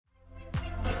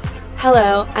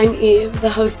Hello, I'm Eve, the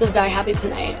host of Die Happy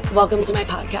Tonight. Welcome to my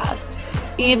podcast.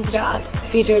 Eavesdrop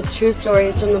features true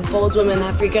stories from the bold women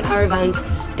that frequent our events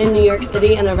in New York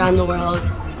City and around the world.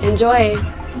 Enjoy!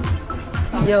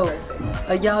 Yo,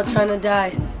 are y'all trying to die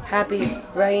happy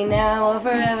right now or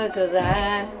forever? Cause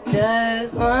I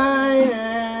just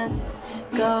wanna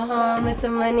go home with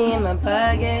some money in my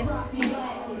pocket.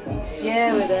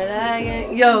 Yeah, with that I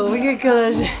get. Yo, we could kill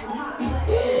that shit.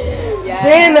 Yeah.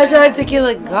 Damn, that shot of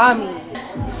tequila got me.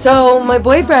 So, my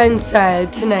boyfriend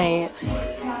said tonight,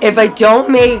 if I don't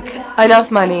make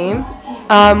enough money,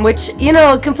 which,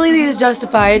 completely is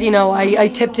justified, I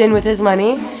tipped in with his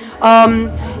money.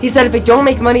 He said if I don't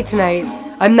make money tonight,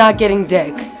 I'm not getting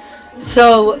dick.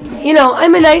 So,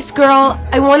 I'm a nice girl.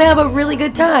 I want to have a really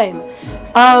good time.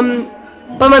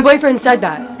 But my boyfriend said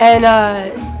that. And,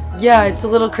 yeah, it's a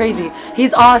little crazy.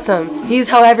 He's awesome. He's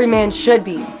how every man should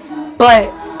be.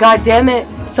 But, god damn it,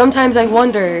 sometimes I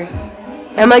wonder,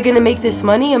 am I going to make this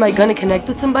money? Am I going to connect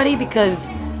with somebody? Because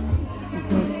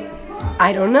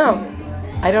I don't know.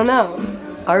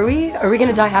 Are we going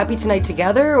to die happy tonight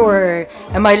together? Or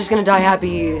am I just going to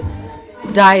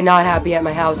die not happy at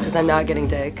my house because I'm not getting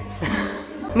dick?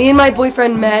 Me and my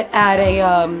boyfriend met at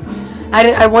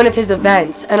one of his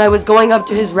events, and I was going up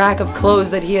to his rack of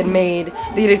clothes that he had made,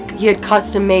 that he had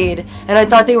custom made, and I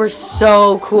thought they were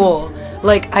so cool.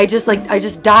 I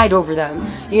just died over them,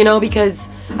 because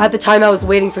at the time I was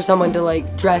waiting for someone to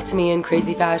dress me in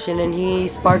crazy fashion, and he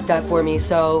sparked that for me.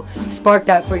 So spark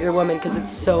that for your woman, because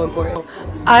it's so important.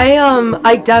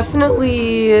 I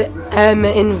definitely am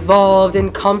involved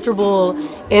and comfortable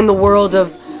in the world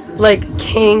of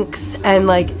kinks,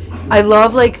 and I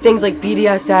love things like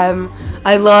BDSM.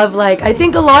 I love I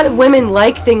think a lot of women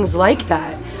like things like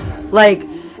that,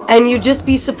 and you just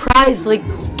be surprised,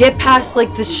 get past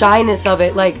the shyness of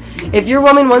it. If your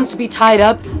woman wants to be tied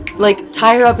up,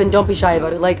 tie her up and don't be shy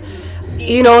about it.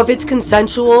 If it's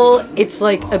consensual, it's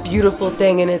a beautiful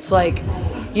thing, and it's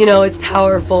it's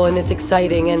powerful and it's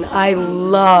exciting, and I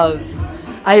love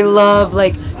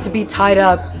to be tied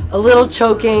up, a little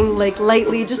choking,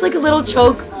 lightly, just a little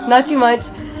choke, not too much,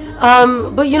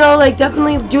 but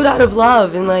definitely do it out of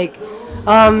love, and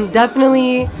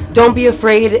definitely don't be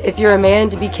afraid if you're a man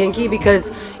to be kinky, because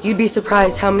you'd be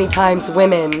surprised how many times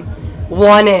women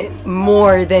want it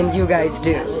more than you guys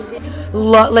do.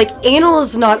 Anal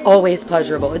is not always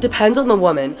pleasurable. It depends on the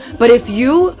woman. But if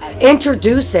you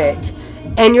introduce it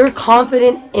and you're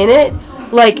confident in it,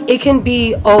 it can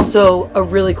be also a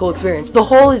really cool experience. The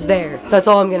hole is there. That's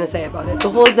all I'm going to say about it. The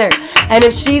hole is there. And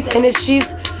if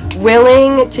she's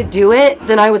willing to do it,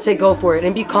 then I would say go for it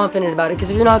and be confident about it.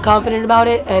 Because if you're not confident about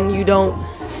it and you don't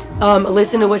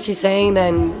listen to what she's saying,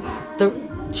 then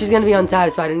she's going to be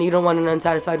unsatisfied, and you don't want an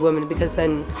unsatisfied woman, because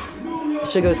then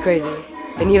she goes crazy,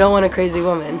 and you don't want a crazy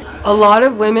woman. A lot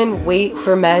of women wait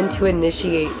for men to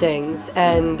initiate things,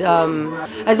 and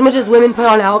as much as women put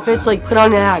on outfits, put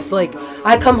on an act.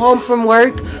 I come home from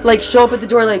work, show up at the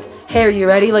door, hey, are you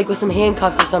ready? With some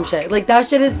handcuffs or some shit. That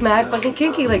shit is mad fucking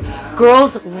kinky.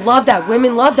 Girls love that.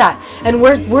 Women love that. And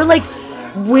we're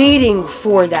waiting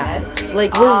for that.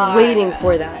 We're waiting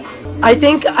for that. I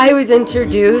think I was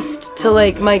introduced to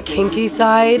my kinky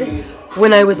side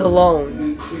when I was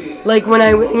alone. When you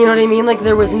know what I mean?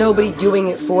 There was nobody doing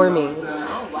it for me.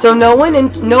 So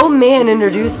no man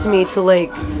introduced me to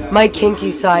my kinky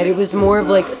side. It was more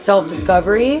of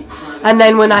self-discovery. And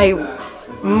then when I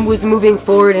was moving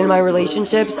forward in my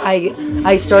relationships,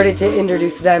 I started to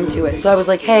introduce them to it. So I was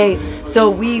like, hey, so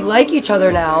we like each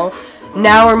other now.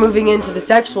 Now we're moving into the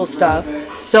sexual stuff.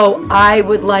 So I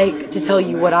would like to tell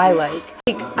you what I like.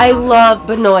 I love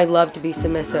to be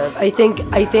submissive. I think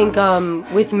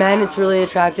with men it's really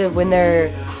attractive when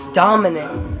they're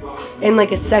dominant in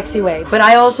a sexy way. But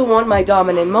I also want my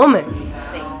dominant moments.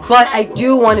 But I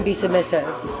do want to be submissive.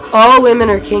 All women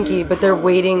are kinky, but they're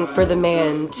waiting for the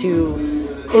man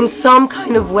to, in some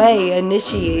kind of way,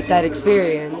 initiate that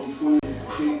experience.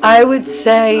 I would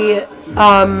say,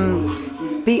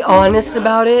 be honest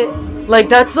about it.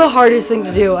 That's the hardest thing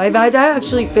to do. I've had to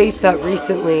actually face that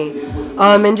recently.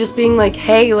 And just being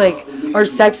hey, our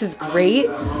sex is great,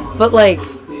 but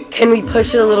can we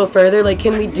push it a little further?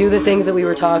 Can we do the things that we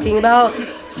were talking about?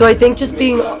 So I think just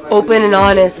being open and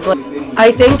honest.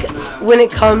 I think when it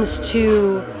comes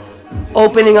to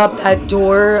opening up that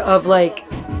door of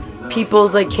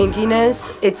people's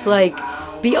kinkiness, it's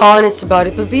be honest about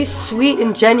it, but be sweet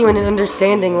and genuine and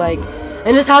understanding,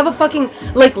 and just have a fucking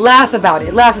laugh about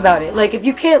it. If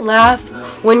you can't laugh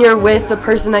when you're with the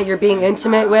person that you're being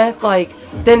intimate with,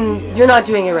 then you're not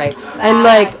doing it right. And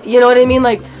you know what I mean?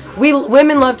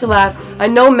 Women love to laugh. I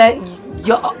know men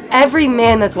every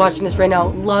man that's watching this right now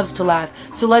loves to laugh.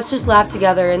 So let's just laugh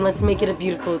together and let's make it a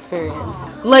beautiful experience.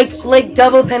 Like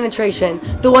double penetration.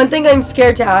 The one thing I'm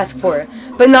scared to ask for,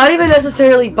 but not even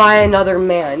necessarily by another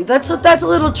man. That's a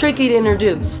little tricky to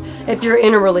introduce if you're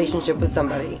in a relationship with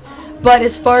somebody. But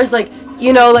as far as like,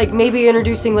 like maybe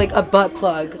introducing like a butt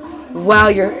plug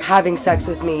while you're having sex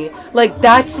with me, like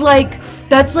that's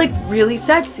really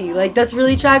sexy. Like that's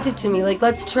really attractive to me. Like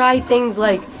let's try things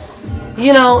like,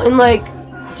 and like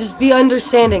just be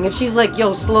understanding. If she's like,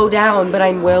 yo, slow down, but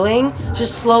I'm willing,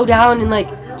 just slow down and like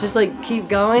just like keep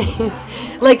going.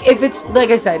 Like if it's like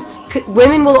I said,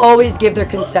 women will always give their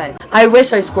consent. I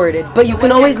wish I squirted, but you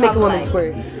can always make a woman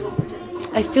squirt.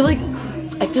 I feel like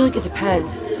it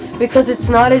depends, because it's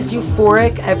not as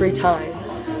euphoric every time.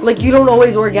 Like you don't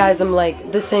always orgasm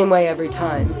like the same way every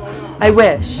time. I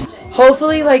wish.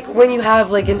 Hopefully, like when you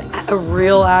have like a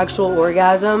real actual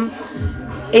orgasm,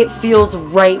 it feels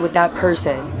right with that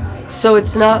person. So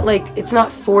it's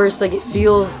not forced. Like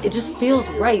it just feels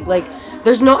right. Like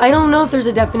I don't know if there's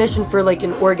a definition for like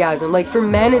an orgasm. Like for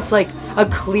men, it's like a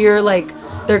clear, like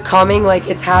they're coming, like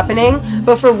it's happening.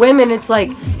 But for women, it's like,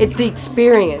 it's the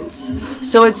experience.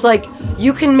 So it's like,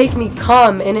 you can make me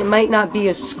come and it might not be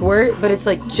a squirt, but it's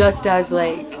like just as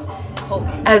like,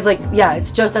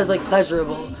 it's just as like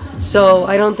pleasurable. So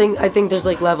I think there's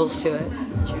like levels to it.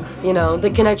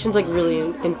 The connection's like really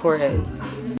important.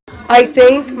 I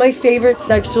think my favorite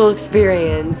sexual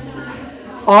experience,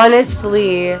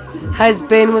 honestly, has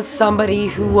been with somebody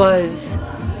who was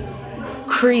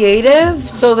creative,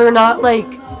 so they're not like,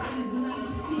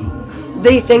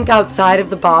 they think outside of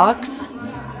the box.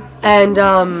 And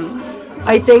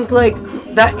I think like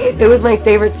that it was my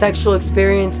favorite sexual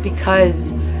experience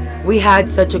because we had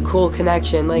such a cool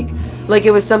connection. Like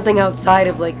it was something outside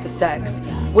of like the sex,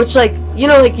 which like,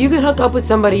 like you can hook up with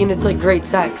somebody and it's like great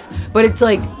sex, but it's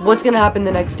like, what's gonna happen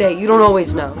the next day? You don't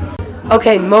always know.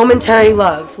 Okay, momentary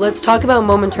love. Let's talk about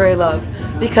momentary love,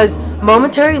 because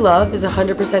momentary love is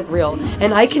 100% real,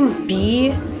 and I can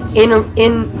be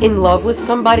in love with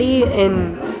somebody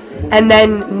and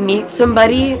then meet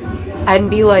somebody and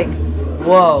be like,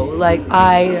 whoa, like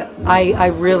I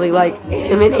really like,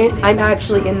 I'm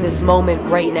actually in this moment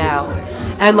right now,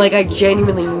 and like I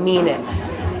genuinely mean it.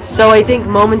 So I think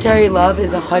momentary love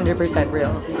is 100%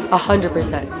 real.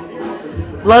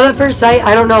 100%. Love at first sight,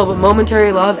 I don't know, but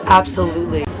momentary love,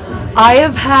 absolutely.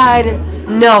 I've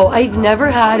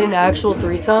never had an actual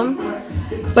threesome,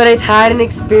 but I've had an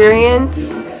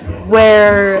experience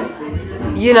where,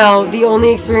 the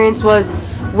only experience was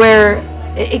where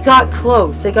it got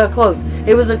close.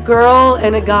 It was a girl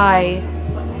and a guy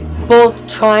both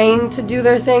trying to do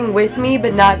their thing with me,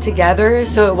 but not together,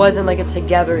 so it wasn't like a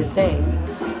together thing.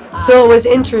 So it was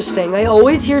interesting. I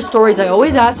always hear stories. I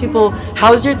always ask people,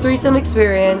 how's your threesome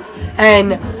experience?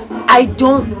 And I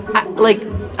don't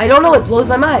know. It blows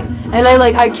my mind. And I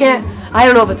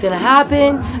don't know if it's going to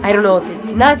happen. I don't know if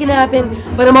it's not going to happen.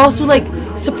 But I'm also like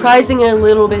surprisingly a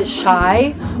little bit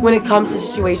shy when it comes to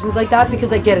situations like that,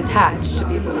 because I get attached to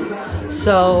people.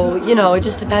 So, it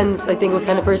just depends, I think, what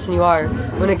kind of person you are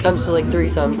when it comes to like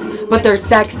threesomes. But they're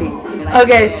sexy.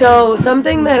 Okay, so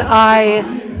something that I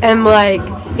am like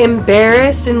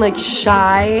embarrassed and like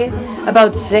shy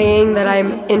about saying that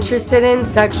I'm interested in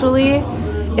sexually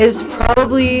is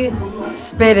probably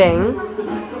spitting.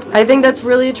 I think that's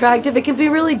really attractive. It can be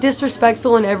really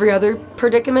disrespectful in every other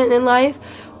predicament in life,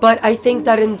 but I think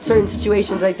that in certain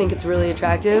situations, I think it's really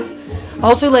attractive.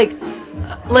 Also, like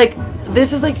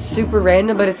this is like super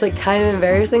random, but it's like kind of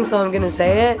embarrassing, so I'm gonna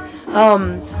say it.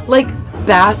 Like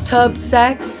bathtub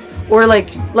sex, or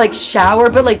like shower,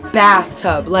 but like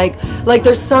bathtub, like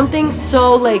there's something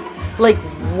so like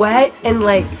wet and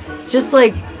like just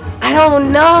like I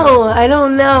don't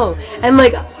know, and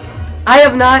like I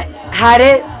have not had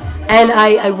it, and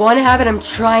I want to have it. I'm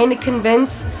trying to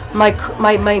convince my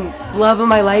love of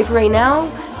my life right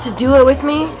now to do it with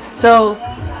me. So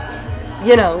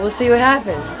we'll see what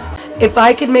happens. If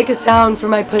I could make a sound for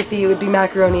my pussy, it would be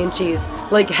macaroni and cheese,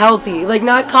 like healthy, like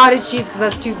not cottage cheese,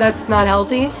 because that's not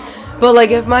healthy. But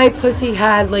like if my pussy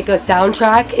had like a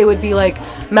soundtrack, it would be like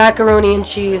macaroni and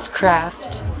cheese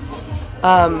Kraft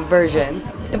version.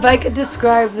 If I could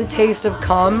describe the taste of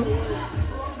cum,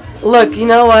 look, you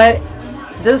know what?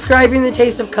 Describing the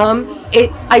taste of cum,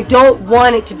 I don't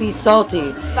want it to be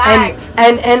salty. Facts.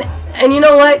 And you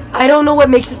know what? I don't know what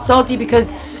makes it salty,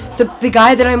 because the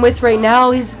guy that I'm with right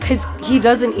now, he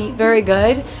doesn't eat very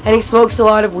good and he smokes a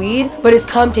lot of weed, but his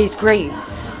cum tastes great.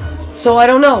 So I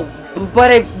don't know.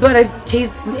 But I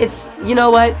taste, it's, you know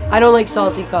what, I don't like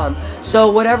salty cum.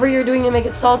 So whatever you're doing to make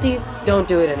it salty, don't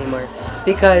do it anymore,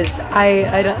 because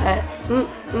I don't,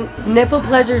 Nipple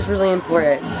pleasure is really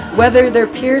important, whether they're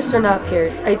pierced or not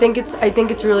pierced. I think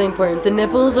it's really important. The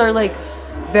nipples are like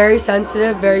very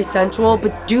sensitive, very sensual,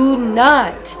 but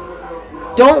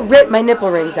don't rip my nipple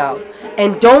rings out,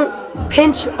 and don't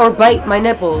pinch or bite my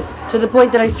nipples to the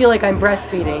point that I feel like I'm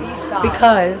breastfeeding,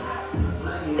 because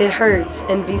it hurts.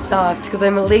 And be soft, because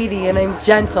I'm a lady and I'm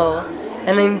gentle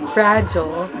and I'm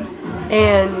fragile,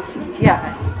 and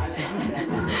yeah.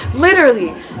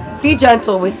 Literally, be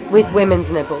gentle with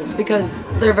women's nipples because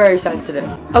they're very sensitive.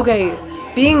 Okay,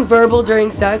 being verbal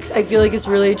during sex, I feel like it's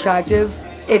really attractive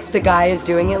if the guy is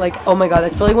doing it. Like, oh my god,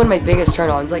 that's probably one of my biggest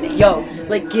turn-ons. Like, yo,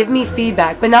 like, give me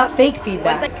feedback, but not fake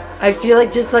feedback. I feel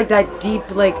like just like that deep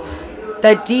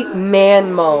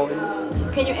man moan.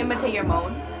 Can you imitate your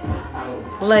moan?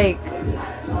 Like,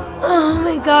 oh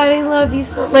my god, I love you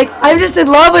so. Like, I'm just in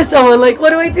love with someone. Like,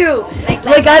 what do I do?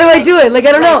 Like how do I do it? Like,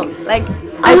 I don't know. Like,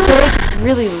 I feel like it's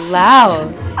really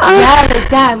loud. Yeah, like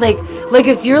that. Like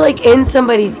if you're like in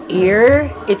somebody's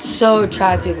ear, it's so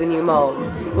attractive when you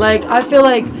moan. Like, I feel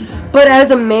like, but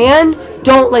as a man,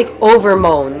 don't like over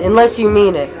moan unless you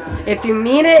mean it. If you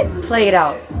mean it, play it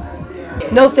out.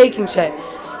 No faking shit.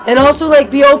 And also,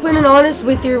 like, be open and honest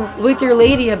with your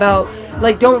lady about,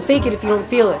 like, don't fake it if you don't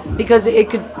feel it, because it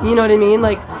could, you know what I mean?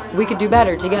 Like, we could do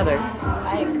better together.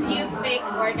 Do you fake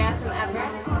orgasm ever?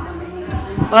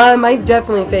 I've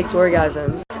definitely faked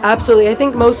orgasms. Absolutely. I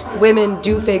think most women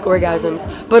do fake orgasms.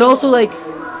 But also, like,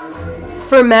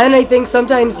 for men, I think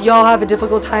sometimes y'all have a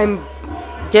difficult time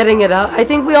getting it up. I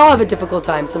think we all have a difficult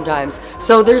time sometimes.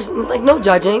 So there's, like, no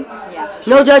judging.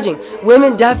 No judging.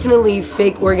 Women definitely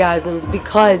fake orgasms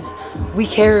because we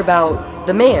care about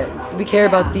the man. We care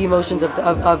about the emotions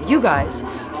of you guys.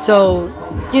 So,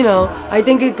 you know, I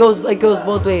think it goes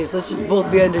both ways. Let's just both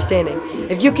be understanding.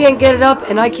 If you can't get it up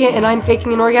and I can't, and I'm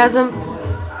faking an orgasm,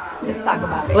 let's talk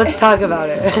about it. Let's talk about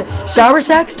it. Shower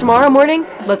sex tomorrow morning?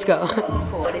 Let's go.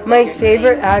 My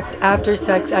favorite after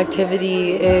sex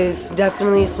activity is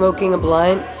definitely smoking a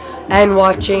blunt and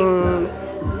watching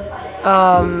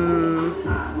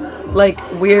like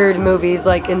weird movies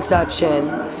like Inception,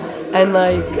 and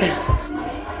like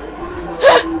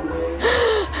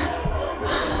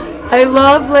I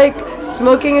love like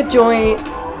smoking a joint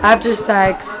after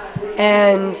sex,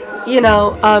 and you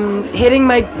know, hitting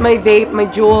my vape, my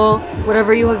Juul,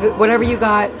 whatever you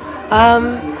got,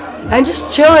 and just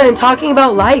chilling and talking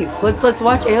about life. Let's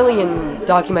watch Alien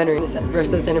documentary in the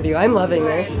rest of this interview. I'm loving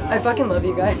this. I fucking love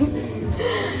you guys.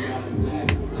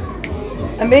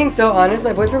 I'm being so honest,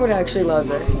 my boyfriend would actually love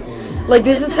this. Like,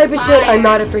 this is the type of shit I'm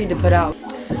not afraid to put out.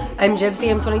 I'm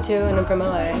Gypsy, I'm 22, and I'm from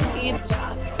LA.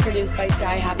 Eavesdrop, produced by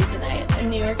Die Happy Tonight, a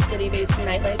New York City-based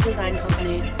nightlife design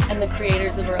company and the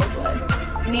creators of Rosewood.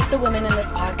 Meet the women in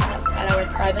this podcast at our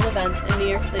private events in New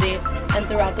York City and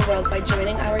throughout the world by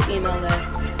joining our email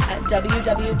list at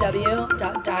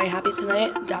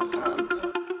www.diehappytonight.com.